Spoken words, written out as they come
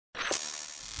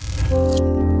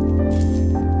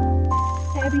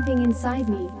Everything inside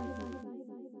me.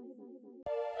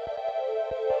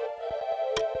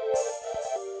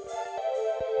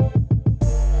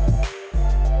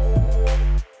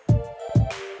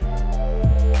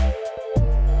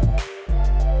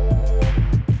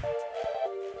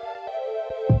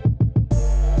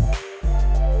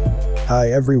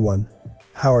 Hi everyone,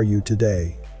 how are you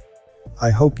today?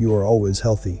 I hope you are always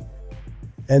healthy.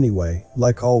 Anyway,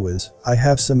 like always, I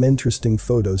have some interesting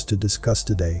photos to discuss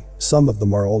today. Some of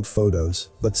them are old photos,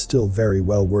 but still very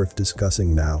well worth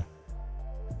discussing now.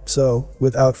 So,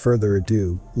 without further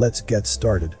ado, let's get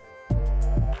started.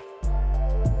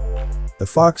 The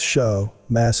Fox show,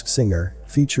 Masked Singer,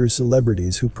 features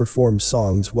celebrities who perform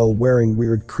songs while wearing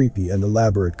weird, creepy and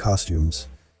elaborate costumes.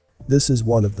 This is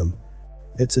one of them.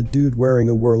 It's a dude wearing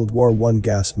a World War I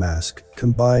gas mask,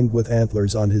 combined with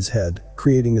antlers on his head,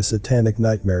 creating a satanic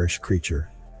nightmarish creature.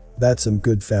 That's some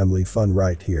good family fun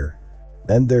right here.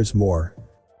 And there's more.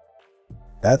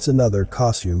 That's another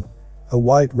costume. A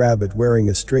white rabbit wearing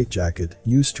a straitjacket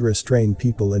used to restrain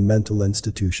people in mental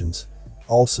institutions.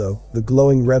 Also, the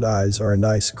glowing red eyes are a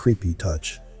nice creepy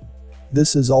touch.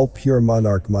 This is all pure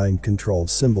monarch mind control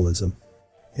symbolism.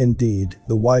 Indeed,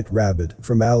 the white rabbit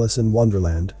from Alice in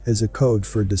Wonderland is a code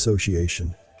for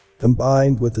dissociation.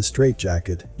 Combined with the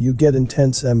straitjacket, you get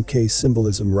intense MK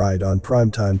symbolism right on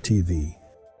primetime TV.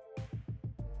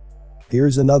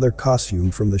 Here's another costume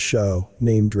from the show,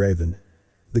 named Raven.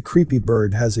 The creepy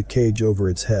bird has a cage over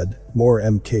its head, more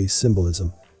MK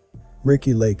symbolism.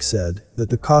 Ricky Lake said that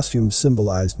the costume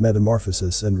symbolized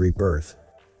metamorphosis and rebirth.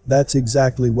 That's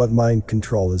exactly what mind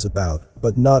control is about,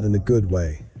 but not in a good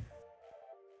way.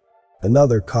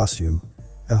 Another costume.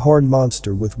 A horned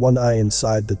monster with one eye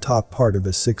inside the top part of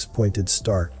a six-pointed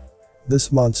star.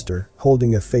 This monster,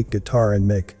 holding a fake guitar and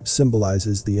mic,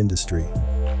 symbolizes the industry.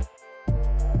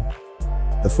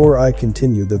 Before I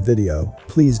continue the video,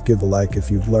 please give a like if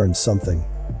you've learned something.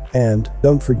 And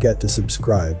don't forget to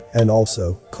subscribe and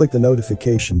also click the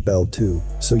notification bell too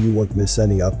so you won't miss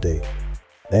any update.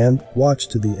 And watch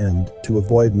to the end to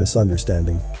avoid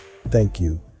misunderstanding. Thank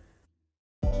you.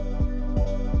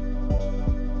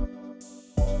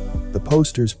 The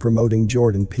posters promoting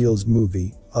Jordan Peele's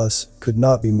movie, Us, could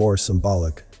not be more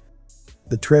symbolic.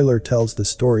 The trailer tells the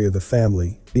story of a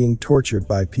family being tortured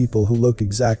by people who look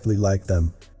exactly like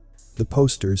them. The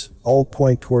posters all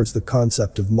point towards the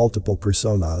concept of multiple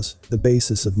personas, the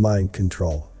basis of mind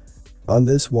control. On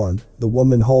this one, the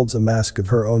woman holds a mask of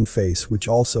her own face which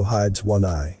also hides one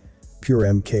eye. Pure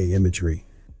MK imagery.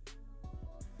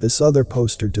 This other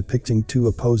poster depicting two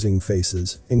opposing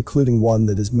faces, including one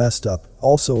that is messed up,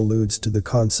 also alludes to the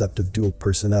concept of dual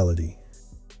personality.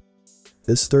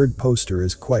 This third poster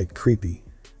is quite creepy.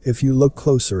 If you look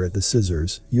closer at the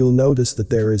scissors, you'll notice that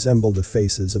they resemble the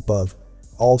faces above.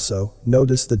 Also,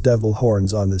 notice the devil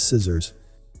horns on the scissors.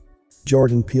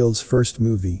 Jordan Peele's first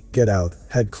movie, Get Out,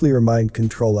 had clear mind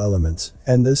control elements,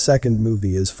 and this second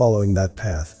movie is following that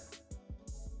path.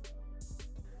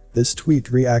 This tweet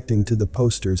reacting to the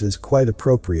posters is quite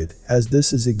appropriate, as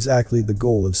this is exactly the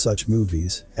goal of such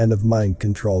movies, and of mind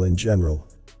control in general.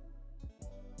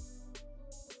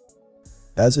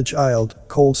 As a child,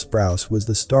 Cole Sprouse was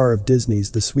the star of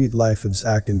Disney's The Suite Life of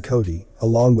Zack and Cody,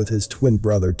 along with his twin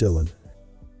brother Dylan.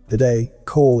 Today,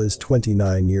 Cole is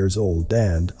 29 years old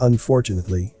and,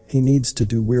 unfortunately, he needs to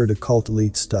do weird occult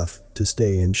elite stuff to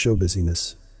stay in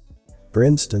showbiziness. For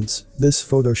instance, this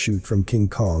photo shoot from King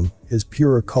Kong is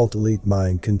pure occult elite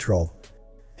mind control.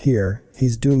 Here,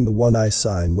 he's doing the one eye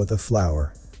sign with a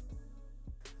flower.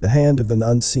 The hand of an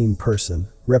unseen person,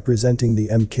 representing the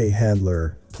MK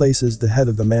handler, places the head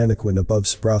of the mannequin above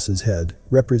Sprouse's head,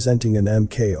 representing an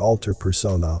MK alter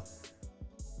persona.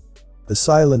 The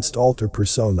silenced alter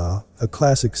persona, a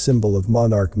classic symbol of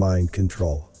monarch mind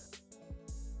control.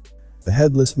 The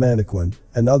headless mannequin,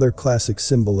 another classic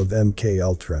symbol of MK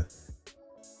Ultra.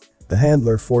 The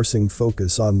handler forcing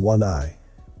focus on one eye.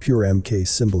 Pure MK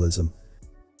symbolism.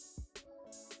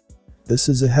 This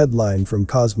is a headline from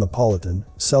Cosmopolitan,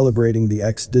 celebrating the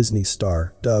ex-Disney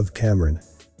star, Dove Cameron.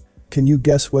 Can you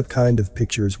guess what kind of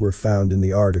pictures were found in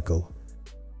the article?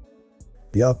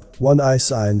 Yup, one eye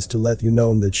signs to let you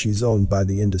know that she's owned by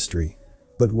the industry.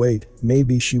 But wait,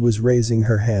 maybe she was raising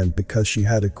her hand because she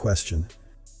had a question.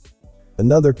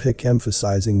 Another pic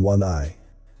emphasizing one eye.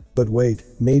 But wait,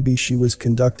 maybe she was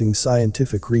conducting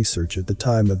scientific research at the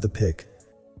time of the pic.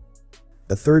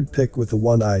 A third pic with a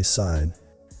one eye sign.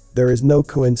 There is no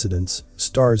coincidence,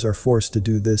 stars are forced to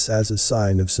do this as a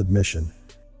sign of submission.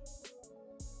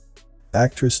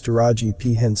 Actress Taraji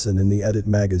P. Henson in the Edit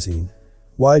magazine.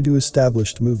 Why do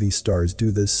established movie stars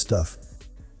do this stuff?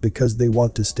 because they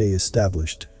want to stay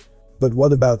established. But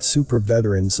what about super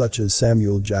veterans such as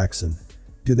Samuel Jackson?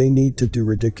 Do they need to do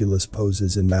ridiculous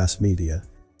poses in mass media?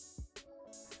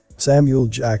 Samuel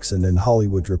Jackson and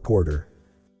Hollywood Reporter.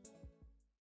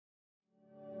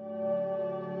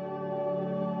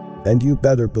 And you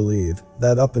better believe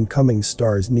that up-and-coming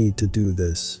stars need to do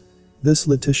this. This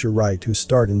Letitia Wright, who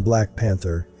starred in Black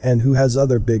Panther and who has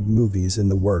other big movies in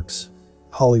the works.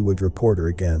 Hollywood Reporter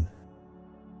again.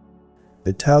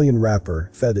 Italian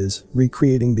rapper Fedez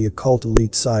recreating the occult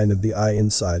elite sign of the eye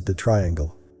inside the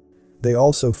triangle. They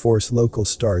also force local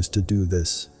stars to do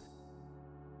this.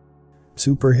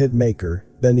 Super hit maker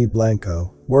Benny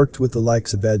Blanco worked with the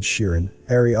likes of Ed Sheeran,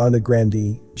 Ariana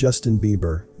Grande, Justin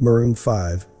Bieber, Maroon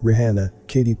 5, Rihanna,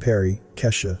 Katy Perry,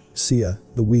 Kesha, Sia,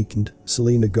 The Weeknd,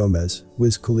 Selena Gomez,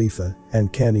 Wiz Khalifa,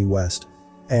 and Kanye West.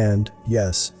 And,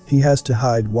 yes, he has to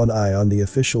hide one eye on the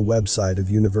official website of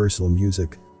Universal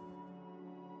Music.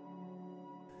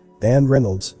 Dan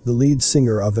Reynolds, the lead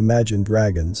singer of Imagine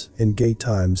Dragons, in Gay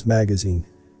Times magazine.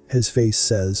 His face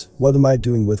says, "What am I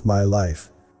doing with my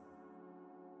life?"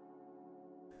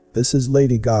 This is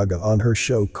Lady Gaga on her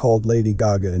show called Lady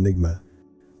Gaga Enigma.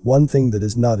 One thing that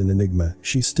is not an enigma,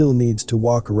 she still needs to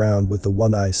walk around with the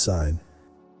one-eye sign.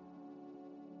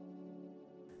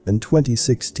 In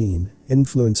 2016,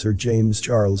 influencer James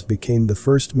Charles became the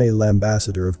first male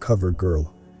ambassador of CoverGirl.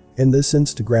 In this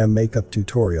Instagram makeup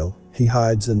tutorial, he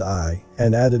hides an eye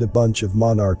and added a bunch of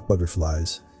monarch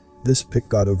butterflies. This pic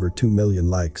got over 2 million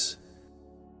likes.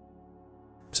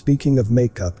 Speaking of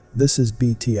makeup, this is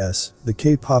BTS, the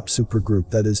K-pop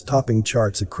supergroup that is topping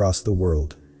charts across the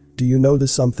world. Do you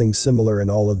notice something similar in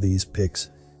all of these pics?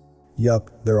 Yup,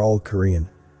 they're all Korean.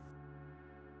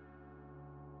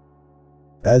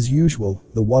 As usual,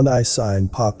 the one-eye sign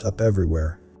popped up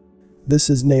everywhere. This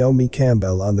is Naomi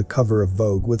Campbell on the cover of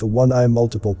Vogue with a one-eye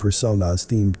multiple personas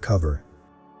themed cover.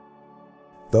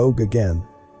 Vogue again.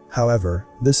 However,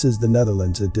 this is the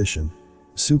Netherlands edition.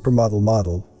 Supermodel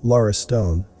model, Lara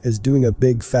Stone, is doing a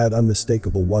big fat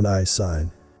unmistakable one-eye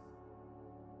sign.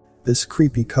 This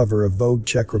creepy cover of Vogue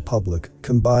Czech Republic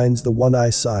combines the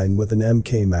one-eye sign with an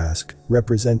MK mask,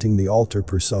 representing the alter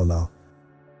persona.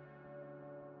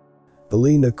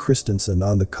 Elena Christensen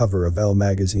on the cover of Elle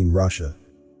magazine Russia.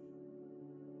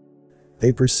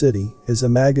 Paper City is a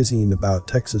magazine about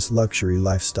Texas luxury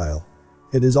lifestyle.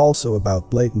 It is also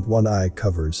about blatant one-eye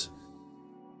covers.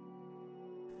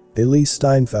 Elise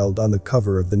Steinfeld on the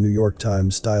cover of the New York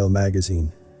Times Style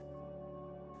magazine.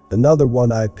 Another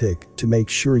one-eye pic to make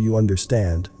sure you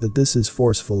understand that this is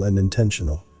forceful and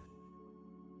intentional.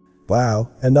 Wow,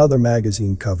 another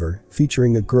magazine cover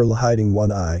featuring a girl hiding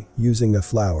one eye using a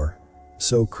flower.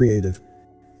 So creative.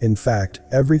 In fact,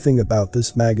 everything about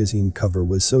this magazine cover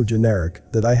was so generic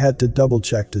that I had to double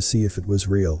check to see if it was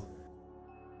real.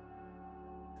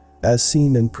 As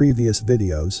seen in previous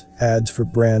videos, ads for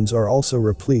brands are also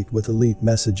replete with elite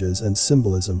messages and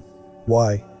symbolism.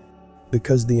 Why?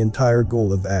 Because the entire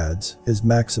goal of ads is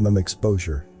maximum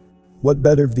exposure. What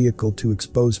better vehicle to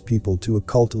expose people to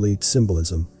occult elite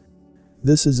symbolism?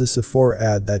 This is a Sephora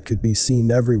ad that could be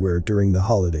seen everywhere during the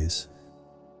holidays.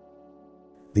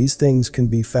 These things can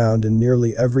be found in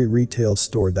nearly every retail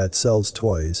store that sells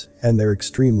toys, and they're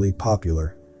extremely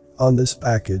popular. On this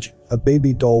package, a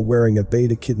baby doll wearing a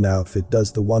beta kitten outfit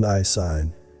does the one-eye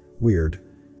sign. Weird.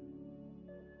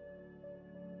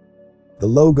 The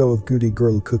logo of Goody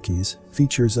Girl Cookies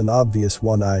features an obvious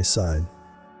one-eye sign.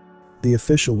 The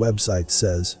official website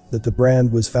says that the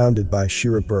brand was founded by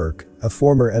Shira Burke, a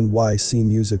former NYC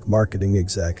music marketing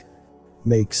exec.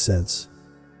 Makes sense.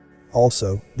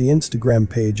 Also, the Instagram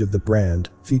page of the brand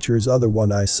features other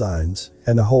one-eye signs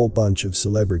and a whole bunch of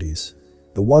celebrities.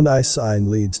 The one-eye sign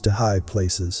leads to high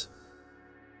places.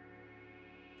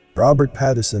 Robert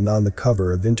Pattinson on the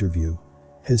cover of Interview.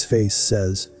 His face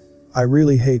says, "I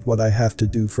really hate what I have to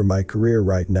do for my career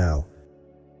right now."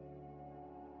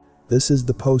 This is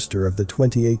the poster of the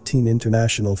 2018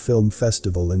 International Film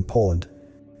Festival in Poland.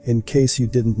 In case you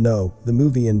didn't know, the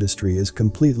movie industry is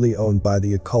completely owned by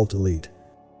the occult elite.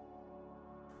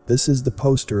 This is the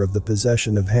poster of the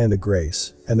possession of Hannah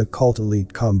Grace, an occult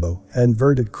elite combo,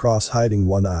 inverted cross hiding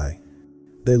one eye.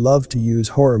 They love to use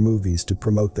horror movies to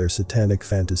promote their satanic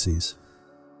fantasies.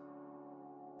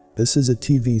 This is a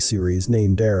TV series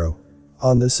named Arrow.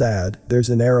 On this ad, there's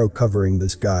an arrow covering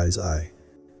this guy's eye.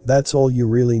 That's all you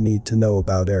really need to know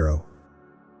about Arrow.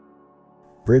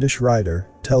 British writer,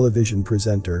 television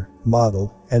presenter,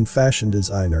 model, and fashion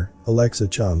designer, Alexa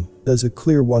Chung, does a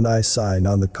clear one-eye sign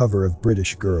on the cover of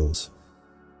British Girls.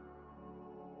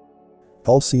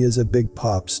 Halsey is a big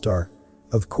pop star.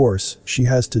 Of course, she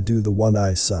has to do the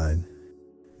one-eye sign.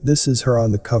 This is her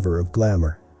on the cover of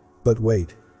Glamour. But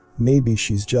wait. Maybe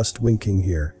she's just winking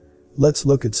here. Let's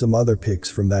look at some other pics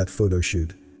from that photo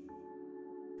shoot.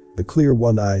 The clear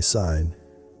one eye sign.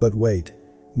 But wait.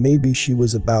 Maybe she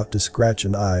was about to scratch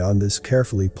an eye on this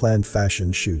carefully planned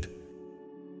fashion shoot.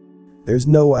 There's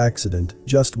no accident,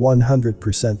 just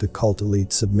 100% occult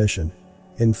elite submission.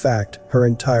 In fact, her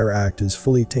entire act is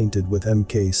fully tainted with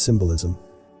MK symbolism.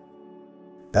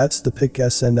 That's the pic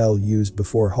SNL used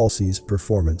before Halsey's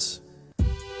performance.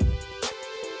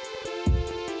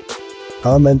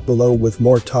 Comment below with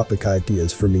more topic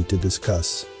ideas for me to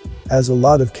discuss. As a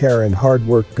lot of care and hard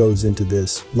work goes into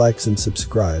this, likes and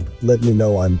subscribe, let me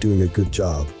know I'm doing a good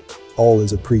job. All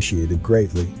is appreciated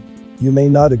greatly. You may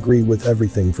not agree with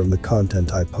everything from the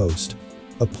content I post.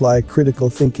 Apply critical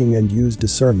thinking and use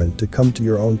discernment to come to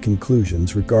your own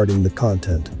conclusions regarding the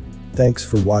content. Thanks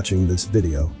for watching this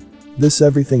video. This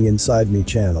Everything Inside Me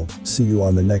channel, see you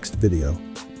on the next video.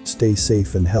 Stay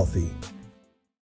safe and healthy.